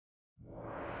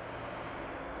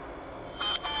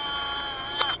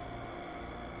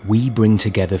we bring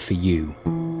together for you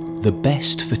the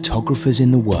best photographers in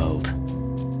the world.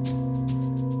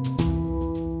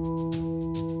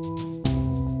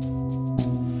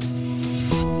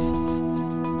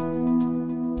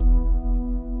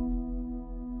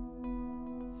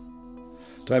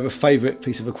 Do I have a favourite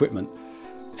piece of equipment?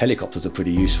 Helicopters are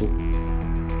pretty useful.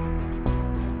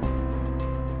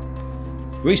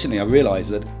 Recently I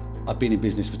realised that I've been in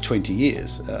business for 20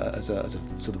 years as a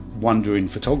sort of wandering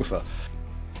photographer.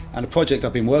 And a project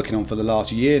I've been working on for the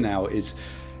last year now is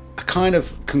a kind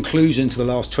of conclusion to the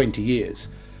last 20 years.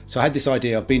 So I had this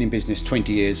idea. I've been in business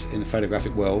 20 years in the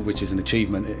photographic world, which is an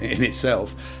achievement in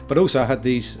itself, but also I had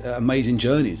these amazing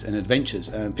journeys and adventures,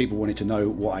 and people wanted to know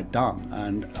what I'd done,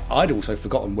 and I'd also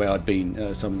forgotten where I'd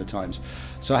been some of the times.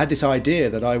 So I had this idea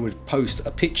that I would post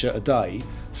a picture a day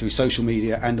through social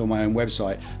media and on my own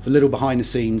website for little behind the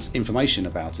scenes information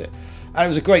about it. And it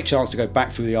was a great chance to go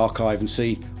back through the archive and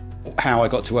see how I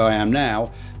got to where I am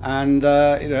now, and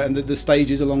and the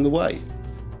stages along the way.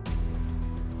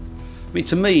 I mean,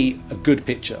 to me, a good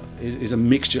picture is a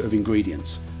mixture of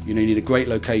ingredients. You need a great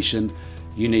location,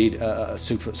 you need a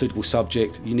suitable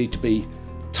subject, you need to be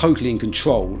totally in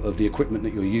control of the equipment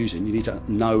that you're using, you need to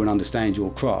know and understand your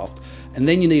craft, and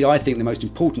then you need, I think, the most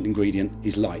important ingredient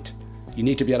is light. You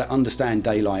need to be able to understand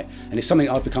daylight, and it's something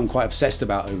I've become quite obsessed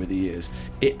about over the years.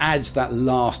 It adds that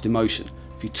last emotion.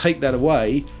 If you take that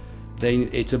away, then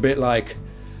it's a bit like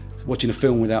watching a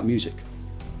film without music.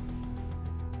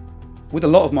 With a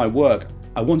lot of my work,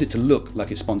 I want it to look like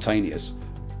it's spontaneous,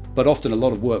 but often a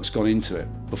lot of work's gone into it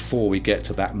before we get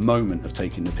to that moment of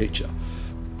taking the picture.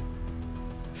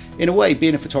 In a way,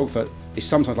 being a photographer is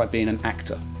sometimes like being an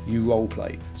actor. You role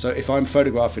play. So if I'm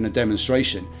photographing a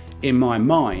demonstration, in my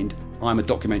mind, I'm a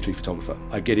documentary photographer.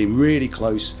 I get in really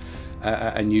close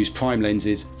and use prime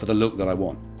lenses for the look that I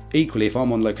want. Equally, if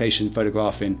I'm on location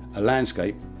photographing a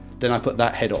landscape, then I put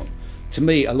that head on. To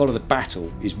me, a lot of the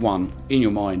battle is won in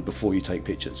your mind before you take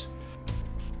pictures.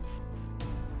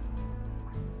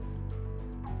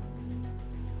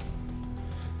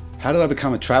 How did I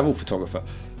become a travel photographer?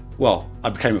 Well,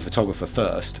 I became a photographer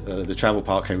first. The travel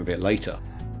part came a bit later.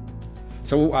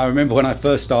 So I remember when I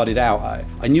first started out,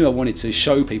 I knew I wanted to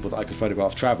show people that I could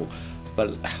photograph travel, but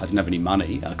I didn't have any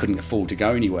money. I couldn't afford to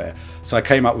go anywhere. So I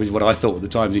came up with what I thought at the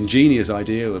time was an ingenious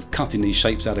idea of cutting these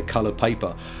shapes out of coloured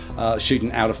paper, shooting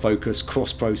out of focus,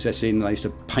 cross-processing, and I used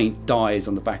to paint dyes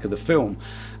on the back of the film.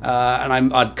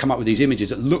 And I'd come up with these images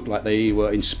that looked like they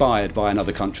were inspired by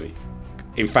another country.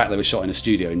 In fact, they were shot in a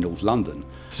studio in North London.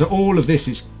 So all of this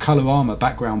is Colorama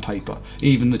background paper.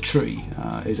 Even the tree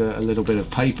is a little bit of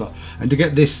paper. And to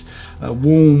get this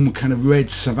warm kind of red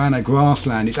savanna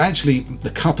grassland, it's actually the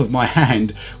cup of my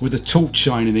hand with a torch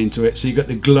shining into it. So you got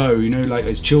the glow, you know, like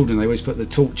as children, they always put the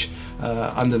torch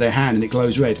under their hand and it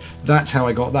glows red. That's how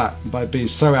I got that. By being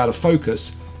so out of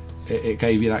focus, it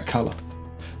gave you that color.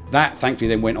 That thankfully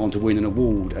then went on to win an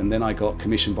award, and then I got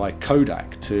commissioned by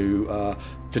Kodak to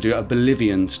do a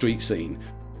Bolivian street scene.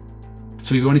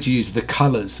 So we wanted to use the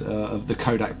colours of the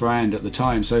Kodak brand at the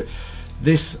time. So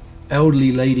this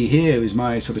elderly lady here is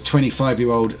my sort of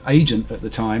 25-year-old agent at the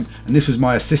time, and this was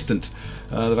my assistant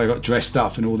that I got dressed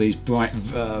up in all these bright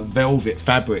velvet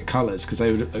fabric colours because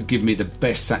they would give me the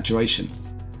best saturation.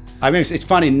 I mean, it's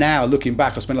funny now looking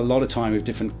back. I spent a lot of time with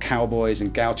different cowboys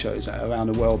and gauchos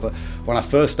around the world, but when I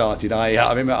first started, I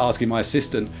remember asking my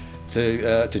assistant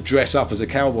to dress up as a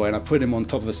cowboy, and I put him on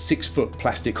top of a 6-foot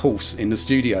plastic horse in the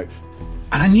studio.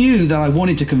 And I knew that I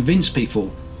wanted to convince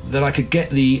people that I could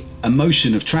get the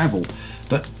emotion of travel,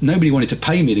 but nobody wanted to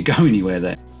pay me to go anywhere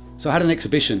there. So I had an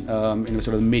exhibition in the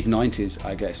sort of mid-90s,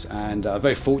 I guess, and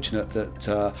very fortunate that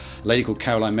a lady called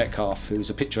Caroline Metcalf, who was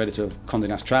a picture editor of Condé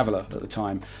Nast Traveller at the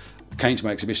time, came to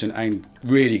my exhibition and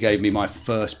really gave me my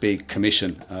first big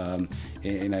commission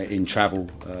in travel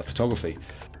photography.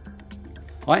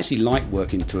 I actually like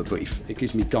working to a brief. It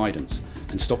gives me guidance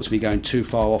and stops me going too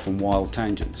far off on wild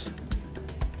tangents.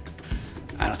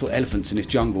 And I thought elephants in this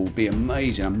jungle would be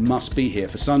amazing. I must be here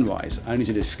for sunrise, only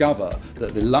to discover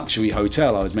that the luxury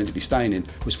hotel I was meant to be staying in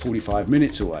was 45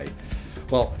 minutes away.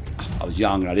 Well, I was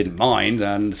young and I didn't mind,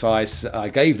 and so I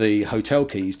gave the hotel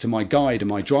keys to my guide and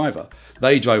my driver.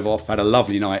 They drove off, had a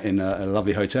lovely night in a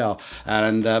lovely hotel,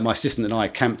 and my assistant and I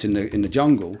camped in the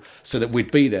jungle so that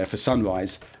we'd be there for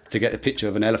sunrise to get a picture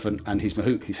of an elephant and his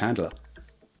mahout, his handler.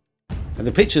 And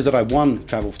the pictures that I won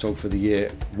Travel Photographer of the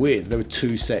Year with, there were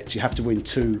 2 sets. You have to win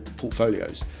 2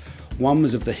 portfolios. One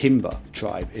was of the Himba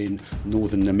tribe in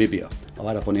northern Namibia,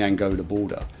 right up on the Angola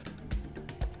border.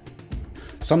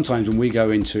 Sometimes when we go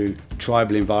into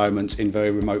tribal environments in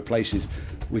very remote places,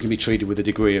 we can be treated with a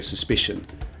degree of suspicion.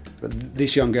 But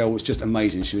this young girl was just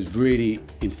amazing. She was really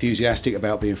enthusiastic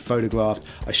about being photographed.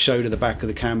 I showed her the back of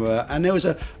the camera, and there was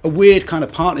a weird kind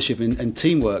of partnership and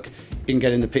teamwork in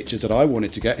getting the pictures that I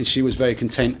wanted to get, and she was very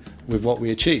content with what we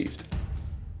achieved.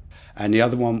 And the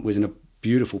other one was in a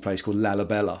beautiful place called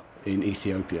Lalibela in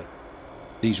Ethiopia.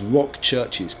 These rock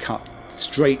churches cut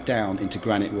straight down into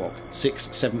granite rock, 6th,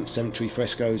 7th century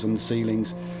frescoes on the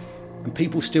ceilings, and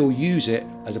people still use it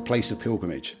as a place of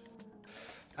pilgrimage.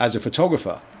 As a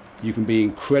photographer, you can be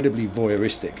incredibly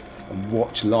voyeuristic and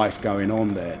watch life going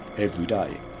on there every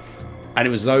day. And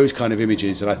it was those kind of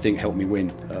images that I think helped me win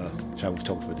Travel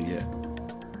Photographer of the Year.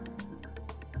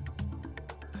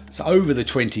 So over the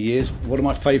 20 years, what are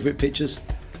my favourite pictures?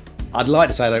 I'd like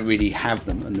to say I don't really have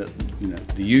them, and that, you know,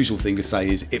 the usual thing to say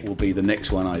is it will be the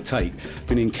next one I take.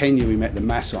 But in Kenya we met the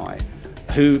Maasai,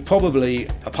 who probably,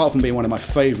 apart from being one of my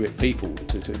favourite people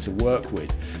to work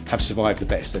with, have survived the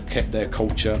best. They've kept their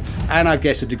culture, and I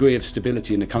guess a degree of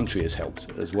stability in the country has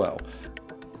helped as well.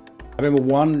 I remember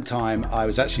one time I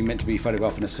was actually meant to be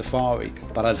photographing a safari,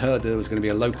 but I'd heard there was going to be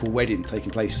a local wedding taking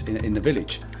place in the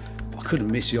village. I couldn't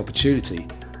miss the opportunity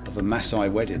of a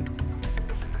Maasai wedding.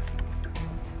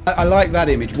 I like that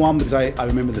image, one, because I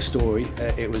remember the story.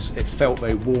 It felt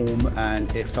very warm,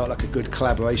 and it felt like a good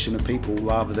collaboration of people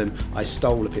rather than I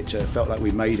stole a picture. It felt like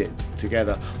we made it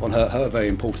together on her very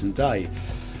important day.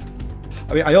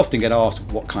 I mean, I often get asked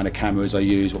what kind of cameras I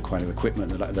use, what kind of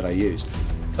equipment that I use.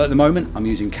 At the moment, I'm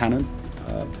using Canon.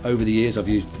 Over the years, I've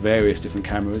used various different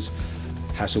cameras,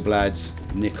 Hasselblads,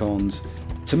 Nikons.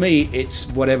 To me, it's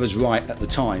whatever's right at the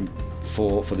time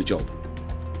for the job.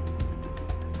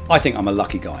 I think I'm a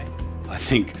lucky guy. I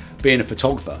think being a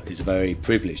photographer is a very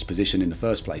privileged position in the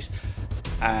first place.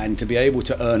 And to be able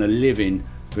to earn a living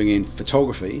bringing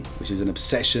photography, which is an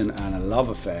obsession and a love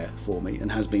affair for me,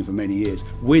 and has been for many years,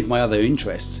 with my other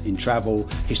interests in travel,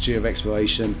 history of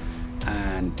exploration,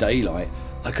 and daylight,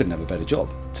 I couldn't have a better job.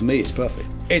 To me, it's perfect.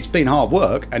 It's been hard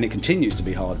work, and it continues to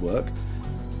be hard work,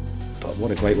 but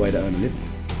what a great way to earn a living.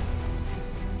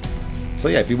 So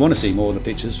yeah, if you want to see more of the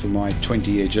pictures from my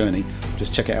 20-year journey,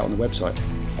 just check it out on the website.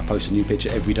 I post a new picture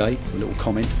every day, a little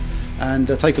comment, and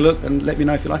take a look and let me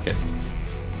know if you like it.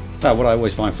 Now, what I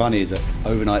always find funny is that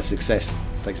overnight success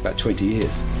takes about 20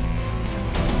 years.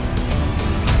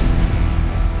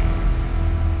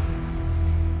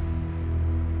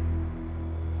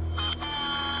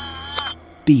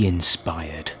 Be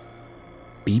inspired.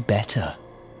 Be better.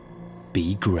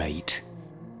 Be great.